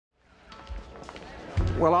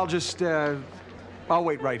Well, I'll just, I'll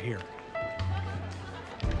wait right here.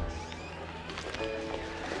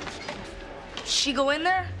 She go in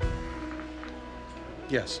there?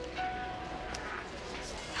 Yes.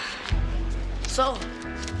 So,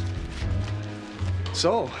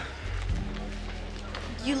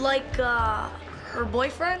 you like, her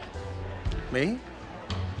boyfriend? Me?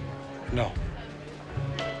 No.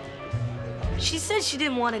 She said she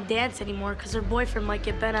didn't want to dance anymore because her boyfriend might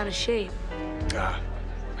get bent out of shape.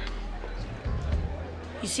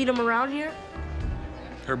 You seen him around here?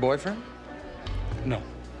 Her boyfriend? No.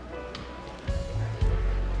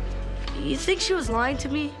 You think she was lying to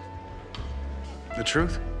me? The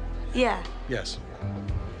truth? Yeah. Yes.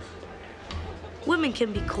 Women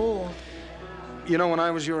can be cold. You know, when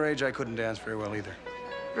I was your age, I couldn't dance very well either.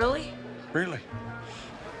 Really? Really?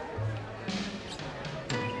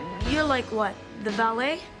 You're like what, the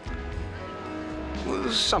valet?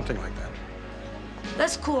 Well, something like that.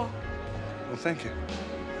 That's cool. Well, thank you.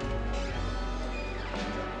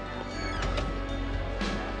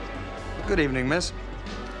 Good evening, miss.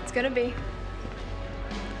 It's gonna be.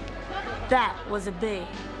 That was a bee.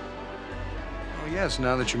 Oh, yes,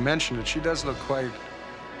 now that you mention it, she does look quite...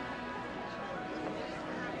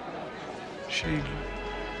 Excuse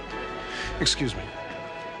me.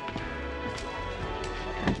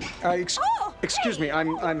 Excuse me.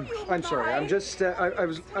 I'm sorry. I'm just.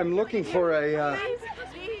 I'm looking for a.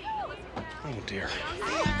 Oh dear.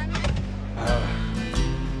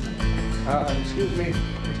 Excuse me.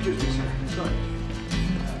 Excuse me, sir. Sorry.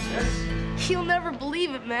 Yes. You'll never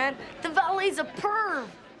believe it, man. The valet's a perv.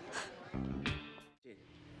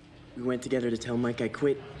 We went together to tell Mike I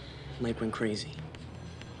quit. Mike went crazy.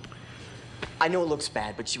 I know it looks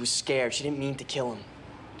bad, but she was scared. She didn't mean to kill him.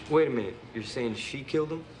 Wait a minute. You're saying she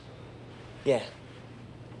killed him? Yeah.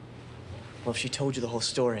 Well, if she told you the whole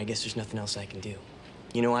story, I guess there's nothing else I can do.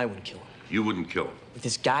 You know I wouldn't kill him. You wouldn't kill him? With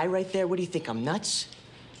this guy right there, what do you think, I'm nuts?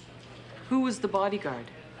 Who was the bodyguard?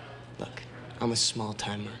 Look, I'm a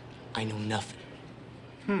small-timer. I know nothing.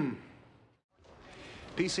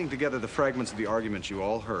 Piecing together the fragments of the arguments you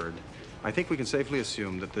all heard, I think we can safely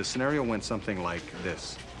assume that the scenario went something like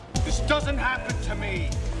this. This doesn't happen to me.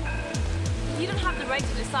 You don't have the right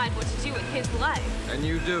to decide what to do with his life. And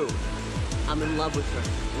you do. I'm in love with her.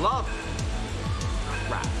 Love?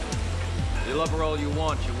 Crap. You love her all you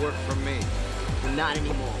want. You work for me. But not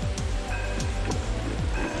anymore.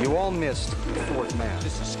 You all missed the fourth man.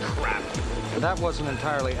 This is crap. But that wasn't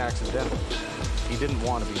entirely accidental. He didn't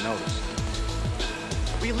want to be noticed.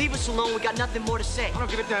 Will you leave us alone? We got nothing more to say. I don't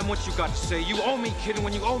give a damn what you got to say. You owe me, kid, and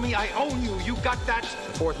when you owe me, I own you. You got that?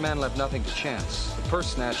 The fourth man left nothing to chance. The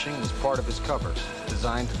purse snatching was part of his cover,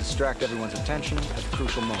 designed to distract everyone's attention at a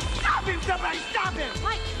crucial moment. Stop him, somebody! Stop him!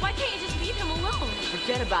 Mike, why can't you just leave him alone?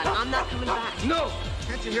 Forget about it. I'm not coming back. No!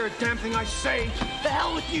 Can't you hear a damn thing I say? The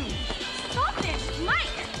hell with you! Stop it!